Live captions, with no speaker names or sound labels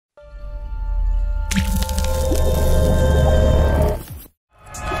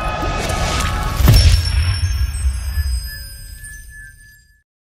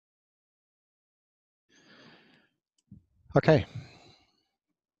Okay.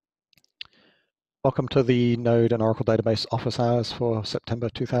 Welcome to the Node and Oracle Database office hours for September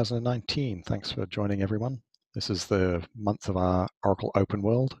 2019. Thanks for joining, everyone. This is the month of our Oracle Open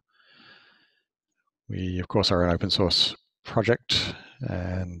World. We, of course, are an open source project,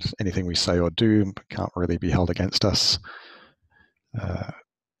 and anything we say or do can't really be held against us.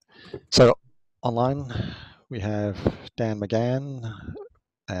 So online, we have Dan McGann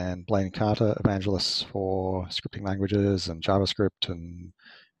and Blaine Carter, evangelists for scripting languages and JavaScript and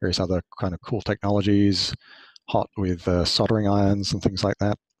various other kind of cool technologies, hot with soldering irons and things like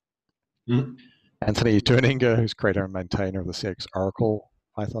that. Mm-hmm. Anthony Tuininga, who's creator and maintainer of the CX Oracle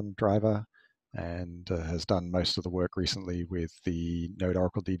Python driver and has done most of the work recently with the Node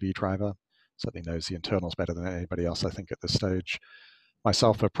Oracle DB driver. Certainly knows the internals better than anybody else, I think, at this stage.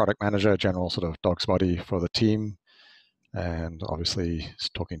 Myself, a product manager, general sort of dog's body for the team, and obviously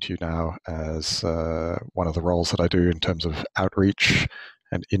talking to you now as one of the roles that I do in terms of outreach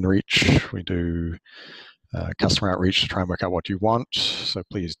and inreach. We do customer outreach to try and work out what you want. So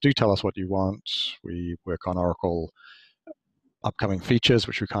please do tell us what you want. We work on Oracle upcoming features,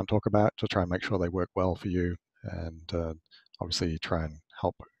 which we can't talk about, to try and make sure they work well for you, and obviously try and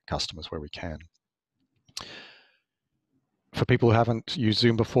help customers where we can. For people who haven't used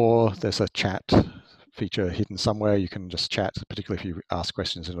Zoom before, there's a chat feature hidden somewhere. You can just chat, particularly if you ask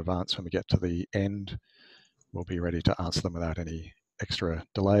questions in advance. When we get to the end, we'll be ready to answer them without any extra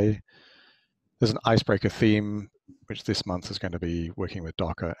delay. There's an icebreaker theme, which this month is going to be working with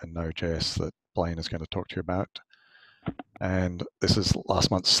Docker and Node.js that Blaine is going to talk to you about. And this is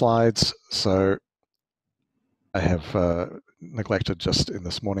last month's slides. So I have neglected just in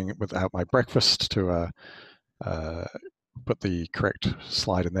this morning without my breakfast to put the correct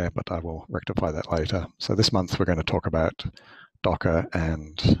slide in there, but I will rectify that later. So this month we're going to talk about Docker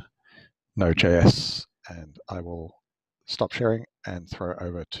and Node.js, and I will stop sharing and throw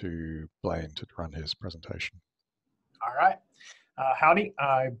over to Blaine to run his presentation. All right. Howdy.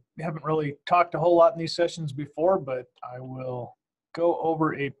 I haven't really talked a whole lot in these sessions before, but I will go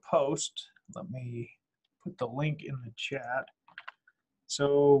over a post. Let me put the link in the chat.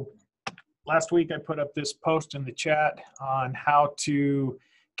 So last week I put up this post in the chat on how to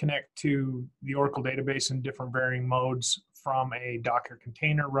connect to the Oracle database in different varying modes from a Docker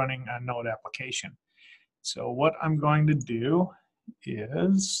container running a Node application. So what I'm going to do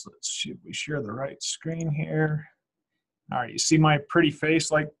is, let's see if we share the right screen here. All right, you see my pretty face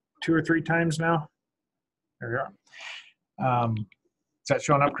like 2 or 3 times now? There we are. Is that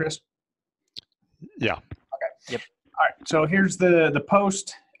showing up, Chris? Yeah. Okay. Yep. All right, so here's the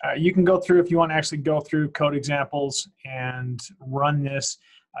post. You can go through if you want to actually go through code examples and run this.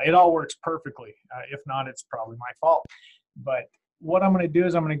 It all works perfectly. If not, it's probably my fault. But what I'm going to do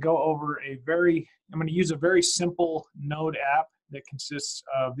is I'm going to go over I'm going to use a very simple Node app that consists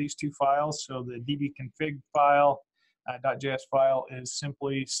of these 2 files. So the dbconfig file, .js file, is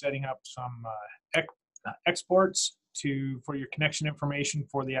simply setting up some exports for your connection information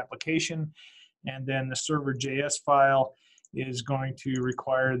for the application. And then the server.js file is going to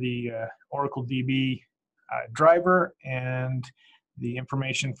require the Oracle DB driver and the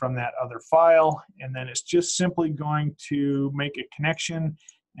information from that other file. And then it's just simply going to make a connection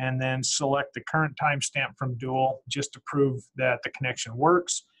and then select the current timestamp from Dual just to prove that the connection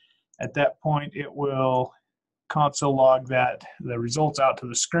works. At that point, it will console log the results out to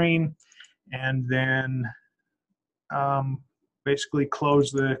the screen, and then basically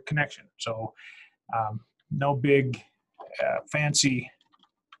close the connection. So no big fancy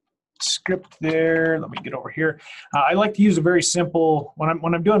script there. Let me get over here. I like to use a very simple, when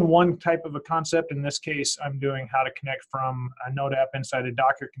I'm doing one type of a concept, in this case I'm doing how to connect from a Node app inside a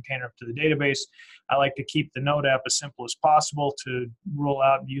Docker container up to the database. I like to keep the Node app as simple as possible to rule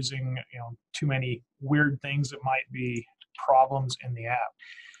out using too many weird things that might be problems in the app.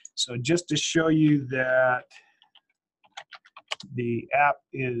 So just to show you that the app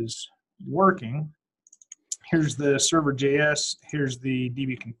is working, here's the server.js, here's the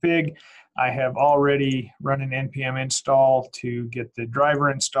dbconfig. I have already run an npm install to get the driver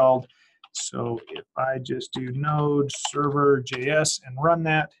installed. So if I just do node server.js and run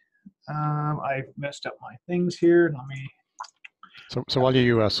that, I've messed up my things here. Let me. So while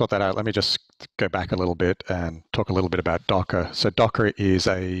you sort that out, let me just go back a little bit and talk a little bit about Docker. So Docker is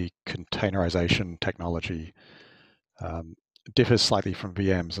a containerization technology. It differs slightly from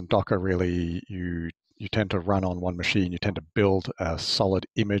VMs, and Docker really, you tend to run on one machine. You tend to build a solid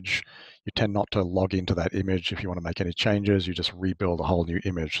image. You tend not to log into that image. If you want to make any changes, you just rebuild a whole new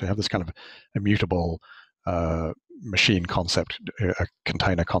image. So you have this kind of immutable machine concept, a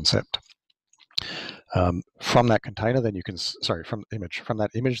container concept. From that container, then you can, sorry, from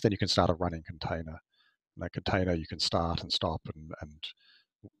that image, then you can start a running container. And that container you can start and stop, and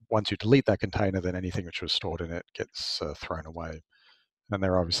once you delete that container, then anything which was stored in it gets thrown away. And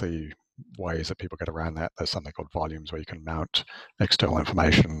there are obviously ways that people get around that. There's something called volumes where you can mount external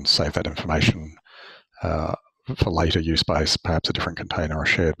information, save that information for later use by perhaps a different container or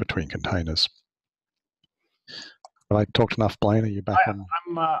shared between containers. Have I talked enough, Blaine? Are you back on?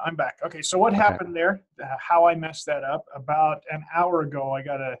 I'm back. Okay, so what happened there, how I messed that up, about an hour ago, I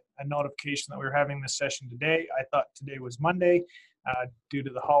got a notification that we were having this session today. I thought today was Monday due to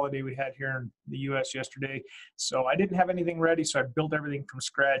the holiday we had here in the US yesterday. So I didn't have anything ready, so I built everything from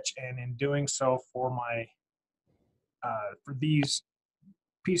scratch, and in doing so for my, for these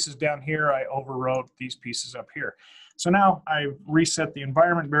pieces down here, I overwrote these pieces up here. So now I reset the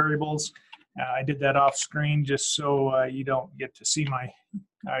environment variables. I did that off screen just so you don't get to see my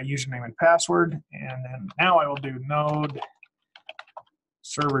username and password. And then now I will do node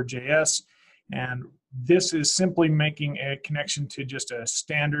server.js. And this is simply making a connection to just a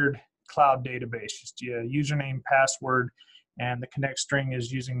standard cloud database, just a username, password, and the connect string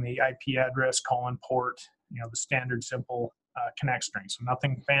is using the IP address, port, the standard simple connect string. So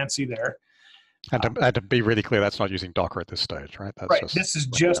nothing fancy there. And to be really clear, that's not using Docker at this stage, right? That's right. This is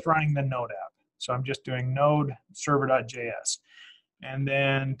just running the Node app. So I'm just doing node server.js. And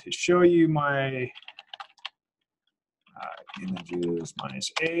then to show you my images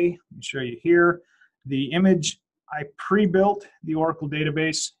minus A, let me show you here. The image, I pre-built the Oracle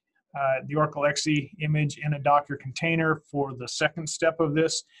database, the OracleXE image in a Docker container for the second step of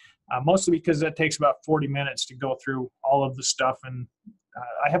this, mostly because that takes about 40 minutes to go through all of the stuff. And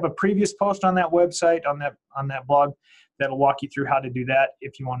I have a previous post on that website, on that blog, that'll walk you through how to do that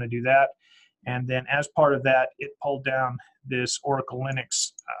if you want to do that. And then as part of that, it pulled down this Oracle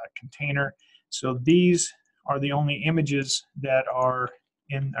Linux container. So these are the only images that are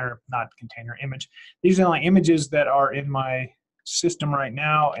in, or not container, image. These are the only images that are in my system right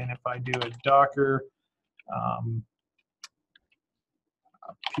now. And if I do a Docker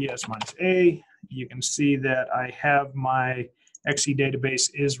ps minus A, you can see that I have my XE database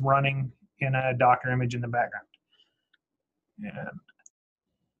is running in a Docker image in the background. And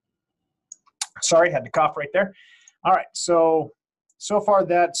sorry, had to cough right there. All right, so far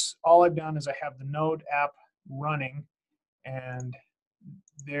that's all I've done is I have the Node app running, and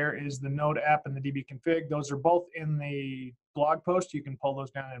there is the Node app and the DB config. Those are both in the blog post. You can pull those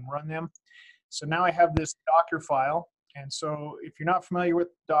down and run them. So now I have this Dockerfile. And so if you're not familiar with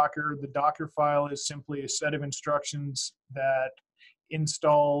Docker, the Dockerfile is simply a set of instructions that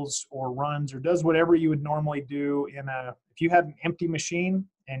installs or runs or does whatever you would normally do in a, if you had an empty machine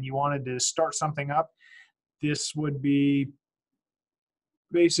and you wanted to start something up, this would be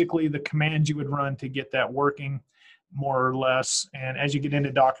basically the command you would run to get that working, more or less. And as you get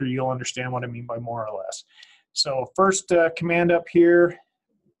into Docker, you'll understand what I mean by more or less. So first command up here,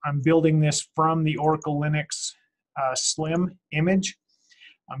 I'm building this from the Oracle Linux Slim image.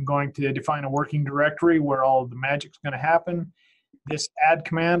 I'm going to define a working directory where all of the magic's going to happen. This add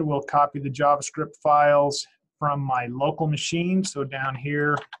command will copy the JavaScript files from my local machine. So down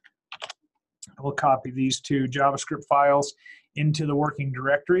here, I will copy these two JavaScript files into the working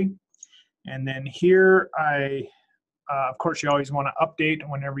directory. And then here, of course, you always want to update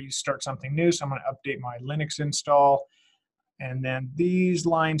whenever you start something new. So I'm going to update my Linux install. And then these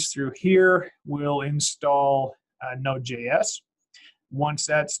lines through here will install Node.js. Once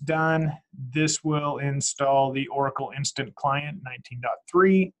that's done, this will install the Oracle Instant Client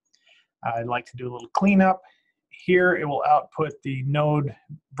 19.3. I'd like to do a little cleanup. Here it will output the Node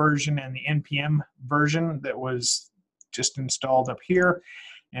version and the NPM version that was just installed up here.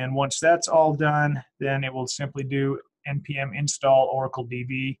 And once that's all done, then it will simply do npm install Oracle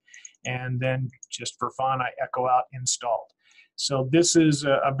DB. And then just for fun, I echo out installed. So this is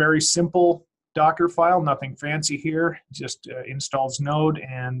a very simple Docker file, nothing fancy here, just installs Node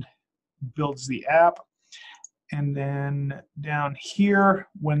and builds the app. And then down here,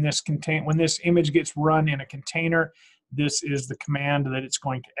 when this image gets run in a container, this is the command that it's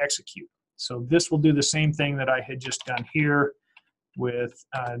going to execute. So this will do the same thing that I had just done here with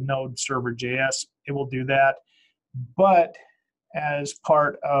Node server.js. It will do that, but as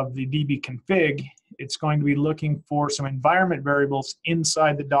part of the DB config, it's going to be looking for some environment variables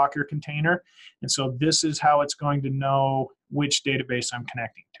inside the Docker container. And so this is how it's going to know which database I'm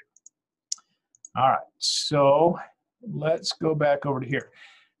connecting to. All right, so let's go back over to here.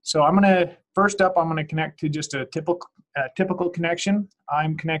 So I'm going to, first up, I'm going to connect to just a typical connection.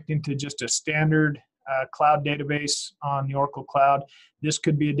 I'm connecting to just a standard cloud database on the Oracle Cloud. This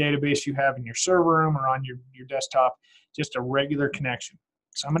could be a database you have in your server room or on your desktop, just a regular connection.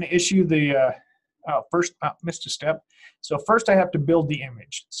 So I'm going to issue the, first, missed a step. So first I have to build the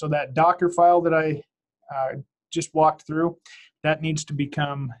image. So that Dockerfile that I just walked through, that needs to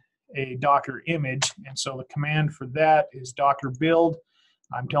become a Docker image. And so the command for that is docker build.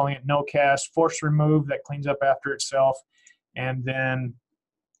 I'm telling it no cache, force remove, that cleans up after itself. And then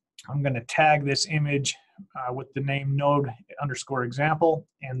I'm going to tag this image with the name node_example,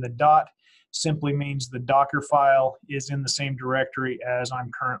 and the dot simply means the Docker file is in the same directory as I'm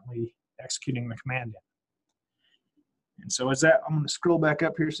currently executing the command in. And so as that, I'm going to scroll back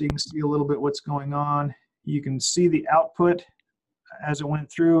up here so you can see a little bit what's going on. You can see the output as it went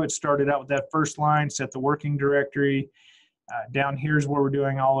through. It started out with that first line, set the working directory. Down here is where we're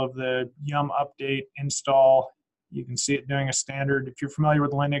doing all of the yum update install. You can see it doing a standard. If you're familiar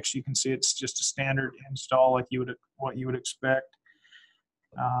with Linux, you can see it's just a standard install like what you would expect.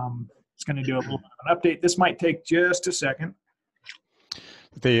 It's going to do a little bit of an update. This might take just a second.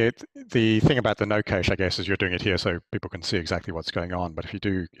 The thing about the no cache, I guess, is you're doing it here so people can see exactly what's going on. But if you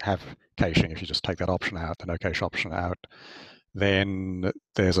do have caching, if you just take that option out, the no cache option out, then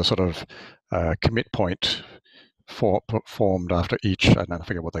there's a sort of commit point formed after each, I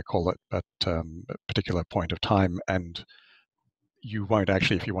forget what they call it, but a particular point of time, and you won't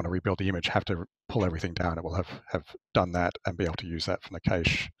actually, if you want to rebuild the image, have to pull everything down. It will have done that and be able to use that from the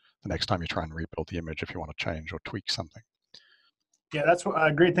cache the next time you try and rebuild the image if you want to change or tweak something. Yeah, that's what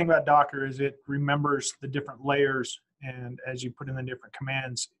a great thing about Docker is it remembers the different layers, and as you put in the different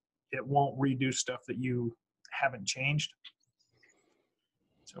commands, it won't redo stuff that you haven't changed.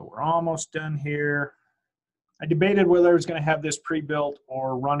 So we're almost done here. I debated whether I was going to have this pre-built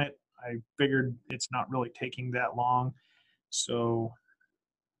or run it. I figured it's not really taking that long. So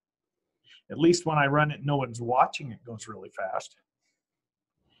at least when I run it, no one's watching. It goes really fast.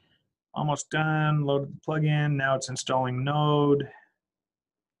 Almost done. Loaded the plugin. Now it's installing Node.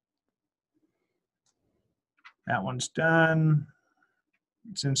 That one's done.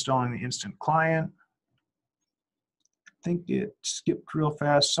 It's installing the instant client. I think it skipped real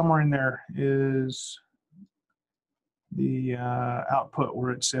fast. Somewhere in there is the output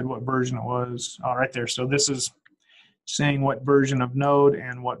where it said what version it was. Oh, right there. So this is saying what version of Node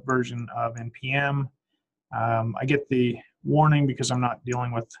and what version of NPM. I get the warning because I'm not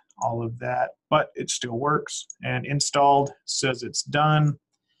dealing with all of that, but it still works. And installed says it's done.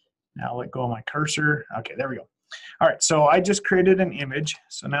 Now let go of my cursor. Okay, there we go. All right, so I just created an image.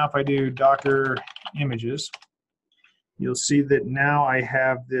 So now if I do Docker images, you'll see that now I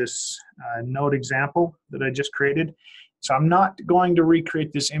have this node example that I just created. So I'm not going to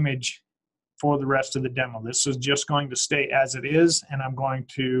recreate this image for the rest of the demo. This is just going to stay as it is, and I'm going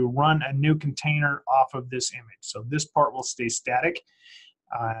to run a new container off of this image. So this part will stay static.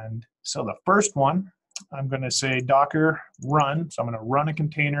 And so the first one, I'm going to say Docker run. So I'm going to run a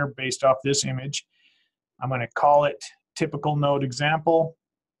container based off this image. I'm going to call it typical node example.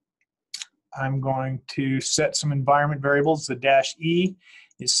 I'm going to set some environment variables. The -e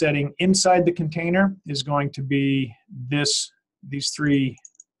is setting inside the container is going to be these three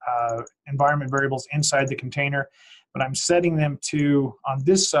environment variables inside the container, but I'm setting them to, on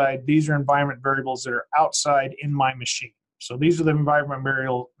this side, these are environment variables that are outside in my machine. So these are the environment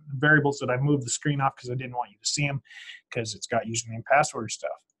variables that I moved the screen off because I didn't want you to see them because it's got username and password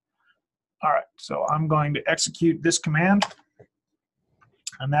stuff. All right, so I'm going to execute this command,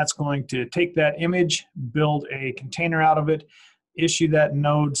 and that's going to take that image, build a container out of it, issue that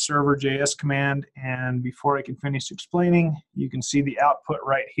node server.js command, and before I can finish explaining, you can see the output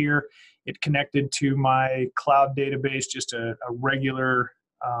right here. It connected to my cloud database, just a regular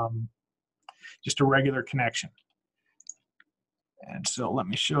connection. And so let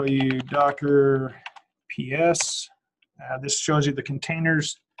me show you Docker PS. This shows you the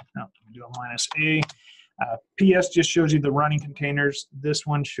containers. No, let me do a -a. PS just shows you the running containers. This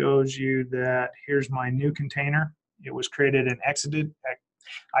one shows you that here's my new container. It was created and exited.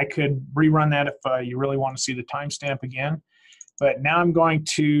 I could rerun that if you really want to see the timestamp again. But now I'm going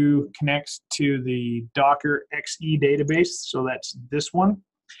to connect to the DockerXE database. So that's this one.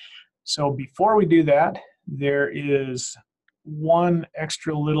 So before we do that, there is one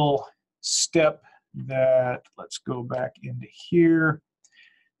extra little step that, let's go back into here.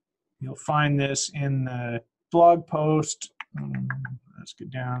 You'll find this in the blog post. Let's get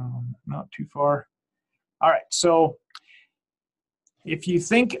down, not too far. All right, so if you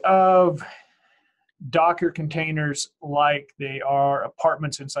think of Docker containers like they are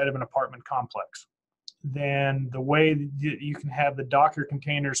apartments inside of an apartment complex. then the way that you can have the Docker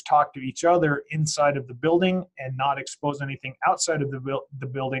containers talk to each other inside of the building and not expose anything outside of the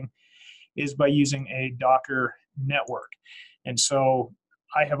building is by using a Docker network. And so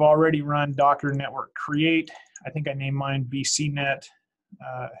I have already run Docker network create. I think I named mine BCnet.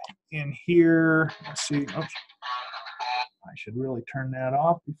 In here, let's see. Oops. I should really turn that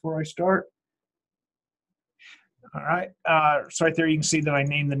off before I start. All right, so right there you can see that I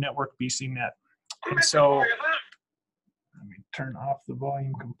named the network BCnet. And so let me turn off the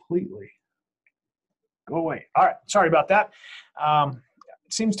volume completely. Go away. All right, sorry about that.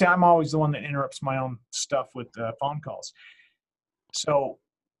 It seems to I'm always the one that interrupts my own stuff with phone calls. So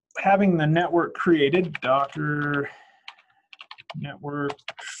having the network created, Docker network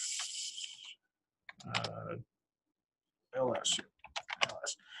LS.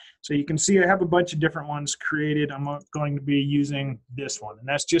 So you can see I have a bunch of different ones created. I'm going to be using this one, and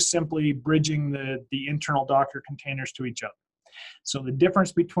that's just simply bridging the internal Docker containers to each other. So the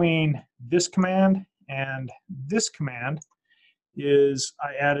difference between this command and this command is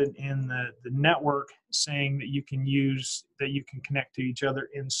I added in the network saying that you can connect to each other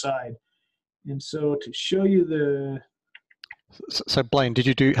inside. And so to show you the... So Blaine, did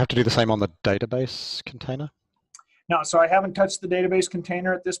you have to do the same on the database container? No, so I haven't touched the database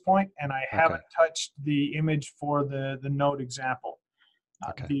container at this point, and I haven't touched the image for the node example.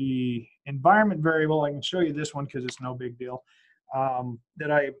 The environment variable, I can show you this one because it's no big deal,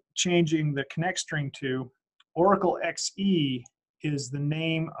 that I'm changing the connect string to. OracleXE is the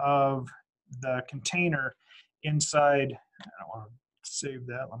name of the container inside. I don't want to save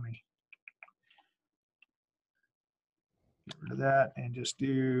that. Let me get rid of that and just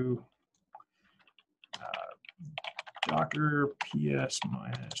do Docker PS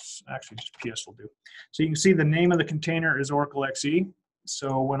minus, actually just PS will do. So you can see the name of the container is OracleXE.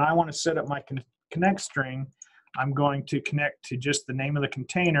 So when I want to set up my connect string, I'm going to connect to just the name of the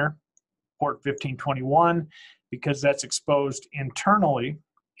container, port 1521, because that's exposed internally.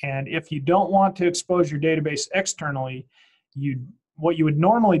 And if you don't want to expose your database externally, what you would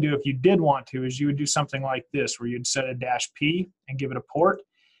normally do if you did want to is you would do something like this, where you'd set a -p and give it a port.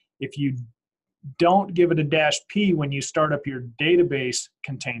 If you don't give it a -p when you start up your database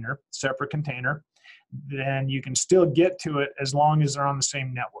container, separate container, then you can still get to it as long as they're on the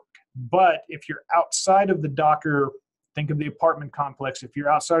same network. But if you're outside of the Docker, think of the apartment complex, if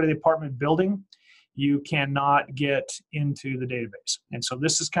you're outside of the apartment building, you cannot get into the database. And so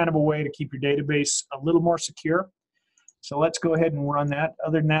this is kind of a way to keep your database a little more secure. So let's go ahead and run that.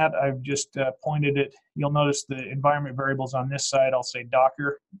 Other than that, I've just pointed it. You'll notice the environment variables on this side. I'll say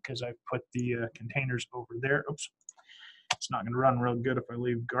Docker because I've put the containers over there. Oops. It's not going to run real good if I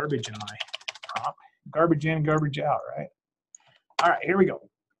leave garbage in my prompt. Garbage in, garbage out, right? All right, here we go.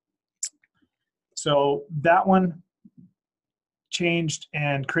 So that one changed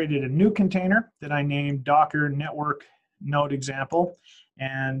and created a new container that I named Docker network node example.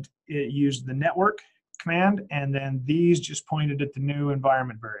 And it used the network command, and then these just pointed at the new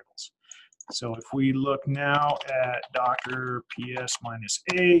environment variables. So if we look now at Docker PS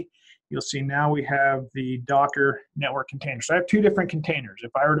 -a, you'll see now we have the Docker network container. So I have two different containers.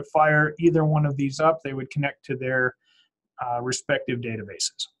 If I were to fire either one of these up, they would connect to their respective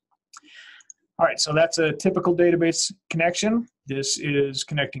databases. All right, so that's a typical database connection. This is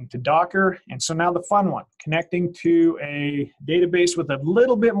connecting to Docker. And so now the fun one, connecting to a database with a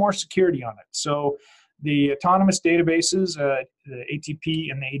little bit more security on it. So the autonomous databases, the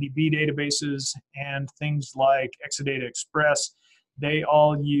ATP and the ADB databases, and things like Exadata Express, they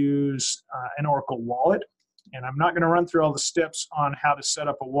all use an Oracle wallet. And I'm not going to run through all the steps on how to set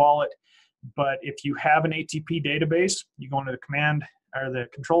up a wallet, but if you have an ATP database, you go into the command or the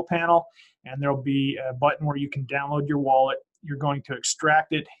control panel, and there'll be a button where you can download your wallet. You're going to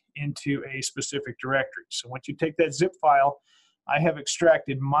extract it into a specific directory. So once you take that zip file, I have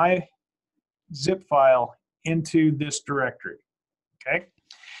extracted my zip file into this directory. Okay,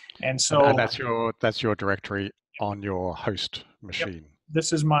 and so and that's your directory on your host machine. Yep.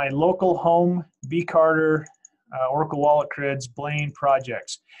 This is my local home B Carter Oracle Wallet Creds Blaine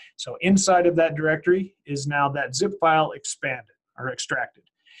projects. So inside of that directory is now that zip file expanded or extracted.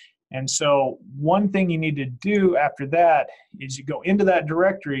 And so one thing you need to do after that is you go into that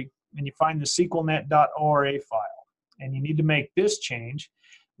directory and you find the SQLnet.ora file. And you need to make this change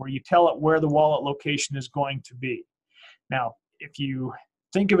where you tell it where the wallet location is going to be. Now, if you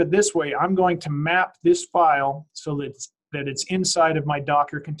think of it this way, I'm going to map this file so that it's inside of my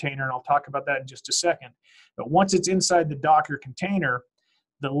Docker container, and I'll talk about that in just a second. But once it's inside the Docker container,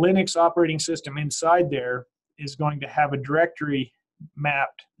 the Linux operating system inside there is going to have a directory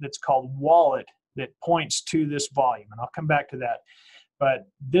mapped that's called wallet that points to this volume, and I'll come back to that. But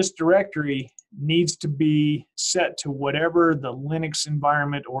this directory needs to be set to whatever the Linux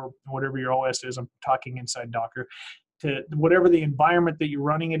environment or whatever your OS is. I'm talking inside Docker. To whatever the environment that you're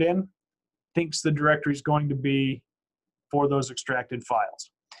running it in thinks the directory is going to be for those extracted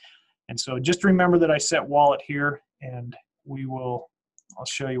files. And so just remember that I set wallet here, and I'll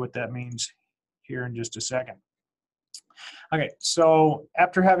show you what that means here in just a second. Okay, so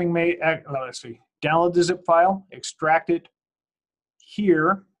after having made, let's see, download the zip file, extract it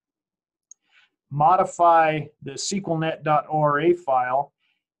here, modify the SQLnet.ora file,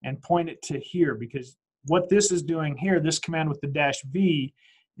 and point it to here, because what this is doing here, this command with the -v,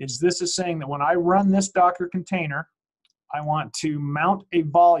 is this is saying that when I run this Docker container, I want to mount a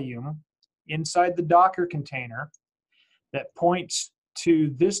volume inside the Docker container that points to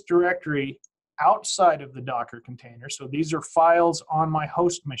this directory outside of the Docker container. So these are files on my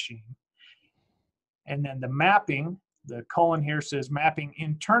host machine. And then the mapping, the colon here says mapping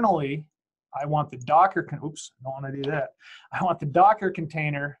internally, I want the Docker, oops, I don't want to do that. I want the Docker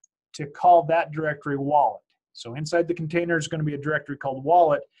container to call that directory wallet. So inside the container is going to be a directory called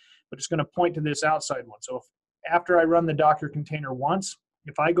wallet, but it's going to point to this outside one. So after I run the Docker container once,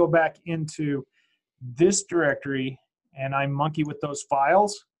 if I go back into this directory and I monkey with those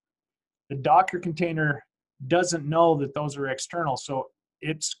files, the Docker container doesn't know that those are external, so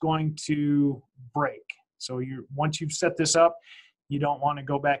it's going to break. So once you've set this up, you don't want to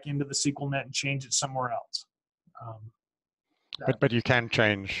go back into the SQLnet and change it somewhere else. But you can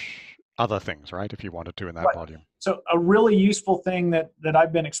change other things, right, if you wanted to in that volume. So a really useful thing that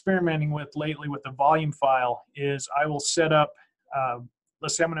I've been experimenting with lately with the volume file is I will set up,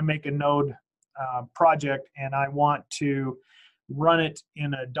 let's say I'm going to make a node project and I want to run it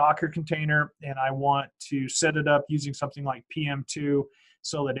in a Docker container, and I want to set it up using something like PM2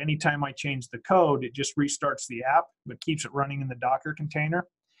 so that anytime I change the code, it just restarts the app but keeps it running in the Docker container.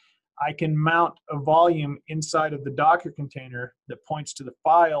 I can mount a volume inside of the Docker container that points to the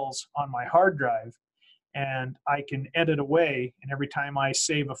files on my hard drive, and I can edit away, and every time I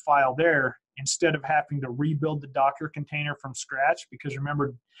save a file there, instead of having to rebuild the Docker container from scratch, because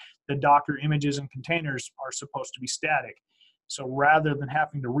remember, the Docker images and containers are supposed to be static. So rather than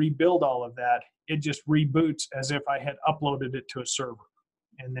having to rebuild all of that, it just reboots as if I had uploaded it to a server.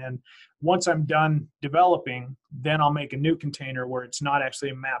 And then once I'm done developing, then I'll make a new container where it's not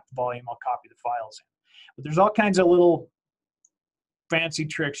actually a mapped volume. I'll copy the files in. But there's all kinds of little fancy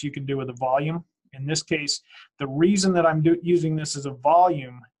tricks you can do with a volume. In this case, the reason that I'm using this as a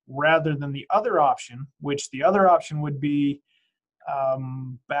volume rather than the other option, which the other option would be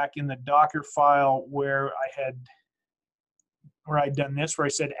back in the Dockerfile where I'd done this, where I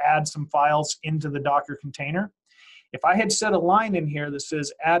said add some files into the Docker container. If I had set a line in here that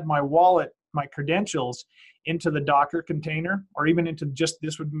says add my wallet, my credentials into the Docker container, or even into just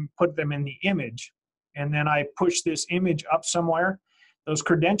this would put them in the image, and then I push this image up somewhere, those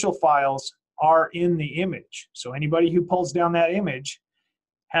credential files are in the image. So anybody who pulls down that image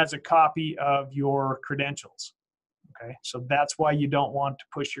has a copy of your credentials. Okay, so that's why you don't want to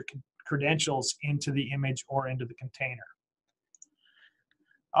push your credentials into the image or into the container.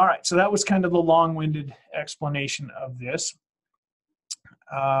 All right, so that was kind of the long-winded explanation of this.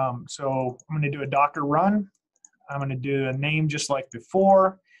 So I'm going to do a Docker run. I'm going to do a name just like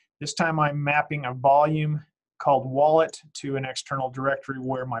before. This time I'm mapping a volume called wallet to an external directory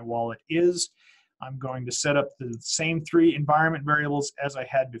where my wallet is. I'm going to set up the same 3 environment variables as I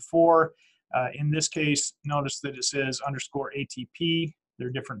had before. In this case, notice that it says _ATP. There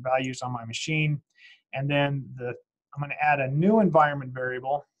are different values on my machine. And then I'm going to add a new environment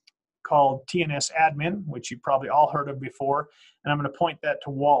variable called tnsnames, which you probably all heard of before, and I'm going to point that to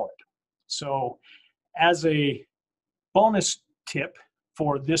wallet. So as a bonus tip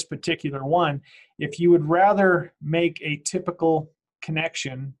for this particular one, if you would rather make a typical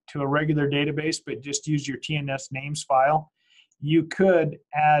connection to a regular database but just use your tnsnames file, you could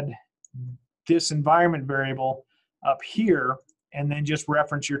add this environment variable up here and then just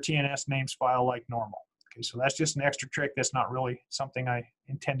reference your tnsnames file like normal. Okay, so that's just an extra trick. That's not really something I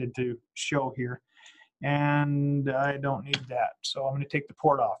intended to show here. And I don't need that. So I'm going to take the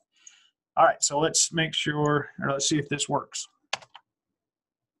port off. All right, so let's make sure, or let's see if this works.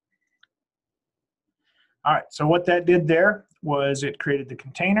 All right, so what that did there was it created the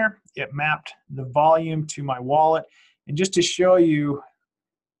container. It mapped the volume to my wallet. And just to show you,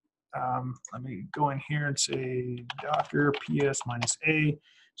 let me go in here and say docker ps-a.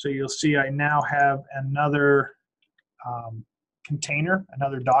 So you'll see I now have another container,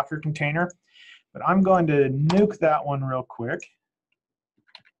 another Docker container. But I'm going to nuke that one real quick.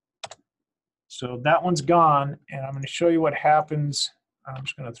 So that one's gone, and I'm going to show you what happens. I'm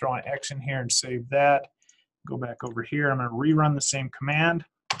just going to throw an X in here and save that. Go back over here. I'm going to rerun the same command.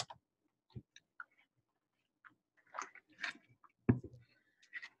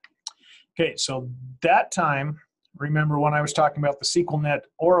 Okay, so that time, remember when I was talking about the SQLnet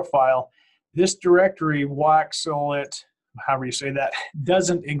OracleXE, this directory, voxel, however you say that,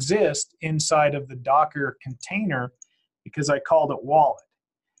 doesn't exist inside of the Docker container because I called it wallet.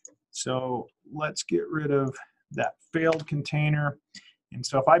 So let's get rid of that failed container. And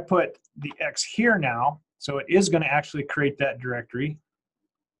so if I put the X here now, so it is going to actually create that directory.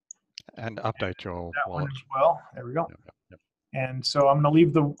 And update your that wallet. one as well. There we go. Yep. And so I'm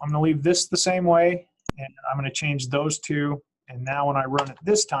going to leave this the same way, and I'm going to change those two. And now when I run it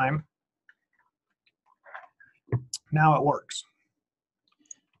this time, now it works.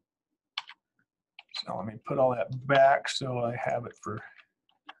 So let me put all that back so I have it for,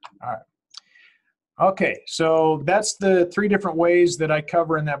 all right. Okay, so that's the 3 different ways that I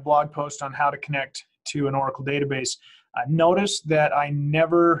cover in that blog post on how to connect to an Oracle database. Notice that I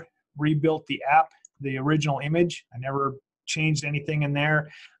never rebuilt the app, the original image. I never changed anything in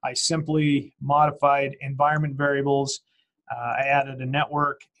there. I simply modified environment variables. I added a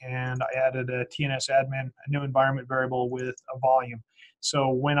network, and I added a tnsnames, a new environment variable with a volume. So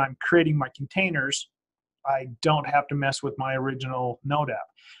when I'm creating my containers, I don't have to mess with my original Node app.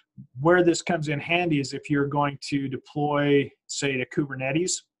 Where this comes in handy is if you're going to deploy, say, to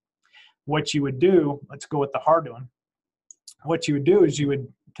Kubernetes, what you would do, let's go with the hard one. What you would do is you would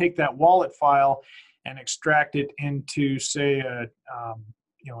take that wallet file and extract it into, say, a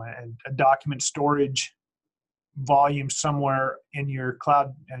document storage volume somewhere in your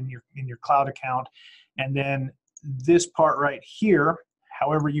cloud in your cloud account, and then this part right here,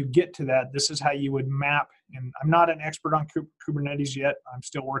 however you get to that, this is how you would map. And I'm not an expert on Kubernetes yet. I'm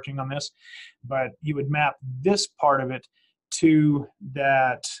still working on this, but you would map this part of it to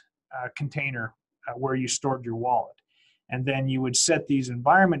that container where you stored your wallet. And then you would set these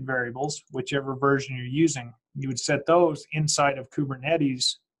environment variables, whichever version you're using, you would set those inside of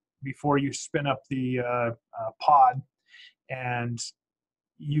Kubernetes before you spin up the pod. And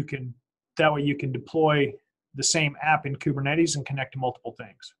that way you can deploy the same app in Kubernetes and connect to multiple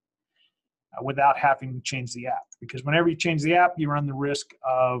things without having to change the app. Because whenever you change the app, you run the risk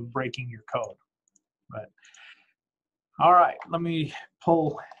of breaking your code. But all right, let me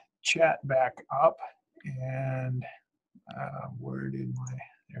pull chat back up. And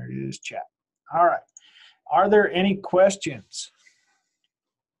there it is, chat. All right, are there any questions?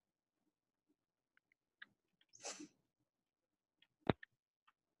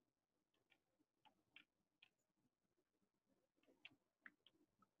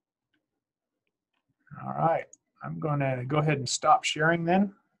 All right, I'm going to go ahead and stop sharing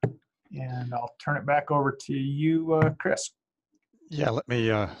then, and I'll turn it back over to you, Chris. Yeah, let me,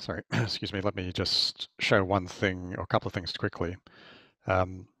 sorry, excuse me, let me just show one thing, or a couple of things quickly.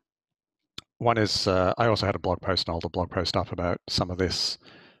 One is, I also had a blog post, an older blog post up about some of this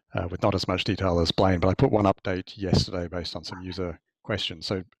with not as much detail as Blaine, but I put one update yesterday based on some user questions.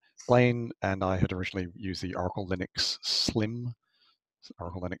 So Blaine and I had originally used the Oracle Linux Slim,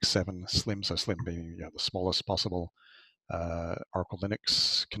 Oracle Linux 7 Slim, so Slim being the smallest possible Oracle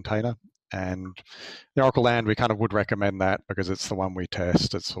Linux container. And the Oracle land, we kind of would recommend that because it's the one we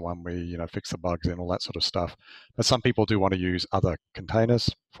test, it's the one we fix the bugs in, all that sort of stuff. But some people do want to use other containers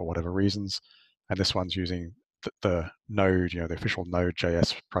for whatever reasons, and this one's using the Node, the official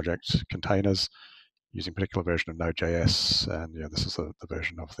Node.js project containers, using a particular version of Node.js, and this is the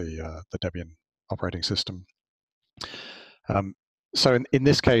version of the Debian operating system. So in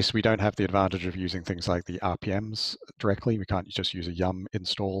this case, we don't have the advantage of using things like the RPMs directly. We can't just use a yum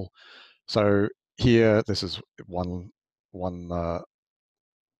install. So here, this is one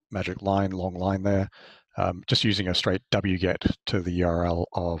magic line, long line there, just using a straight wget to the URL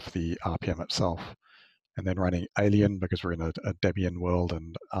of the RPM itself, and then running alien because we're in a Debian world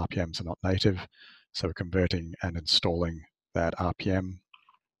and RPMs are not native. So we're converting and installing that RPM,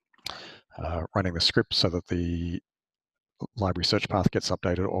 running the script so that the library search path gets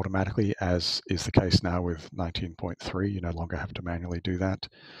updated automatically, as is the case now with 19.3. You no longer have to manually do that.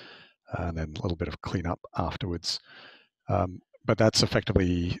 And then a little bit of cleanup afterwards. But that's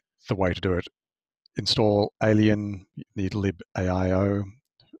effectively the way to do it. Install alien, you need libaio.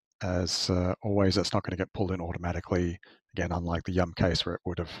 As always, that's not going to get pulled in automatically. Again, unlike the yum case where it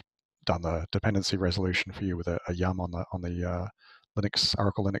would have done the dependency resolution for you with a yum on the Linux,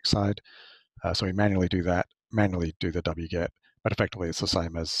 Oracle Linux side. So we manually do that, manually do the wget, but effectively it's the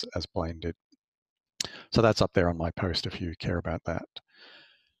same as Blaine did. So that's up there on my post if you care about that.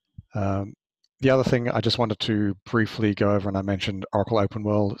 The other thing I just wanted to briefly go over, and I mentioned Oracle Open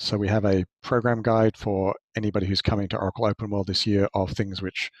World. So we have a program guide for anybody who's coming to Oracle Open World this year of things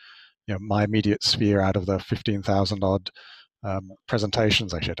which, my immediate sphere out of the 15,000 odd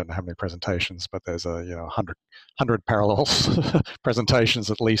presentations. Actually, I don't know how many presentations, but there's a 100 parallels presentations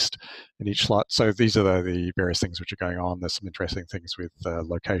at least in each slot. So these are the various things which are going on. There's some interesting things with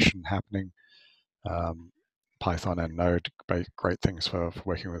location happening. Python and Node, great things for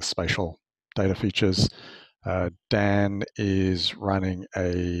working with spatial data features. Dan is running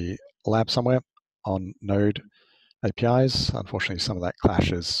a lab somewhere on Node APIs. Unfortunately, some of that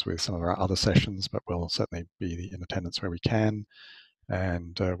clashes with some of our other sessions, but we'll certainly be in attendance where we can.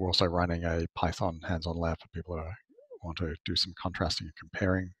 And we're also running a Python hands-on lab for people who want to do some contrasting and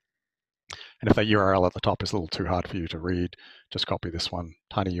comparing. And if that URL at the top is a little too hard for you to read, just copy this one,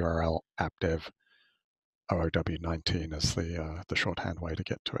 tiny URL appdev OOW19 is the shorthand way to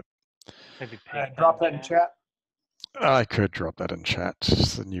get to it. Maybe drop that in chat. I could drop that in chat.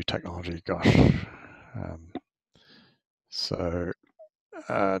 It's the new technology, gosh. And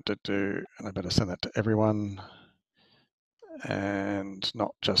I better send that to everyone and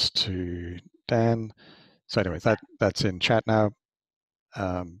not just to Dan. So anyway, that's in chat now.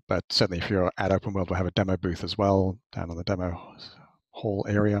 But certainly if you're at Open World, we'll have a demo booth as well down in the demo hall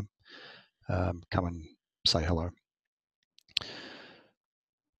area. Come and say hello.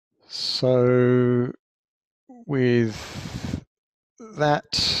 So with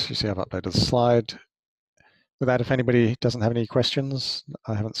that, you see I've updated the slide. With that, if anybody doesn't have any questions,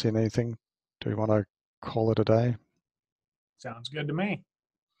 I haven't seen anything. Do we want to call it a day? Sounds good to me.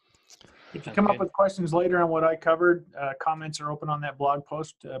 If you come up with questions later on what I covered, comments are open on that blog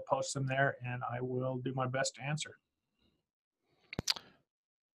post. Post them there, and I will do my best to answer.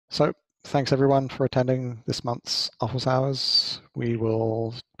 So thanks everyone for attending this month's office hours. We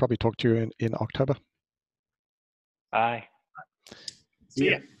will probably talk to you in October. Bye.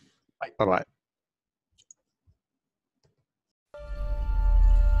 See ya. Bye-bye.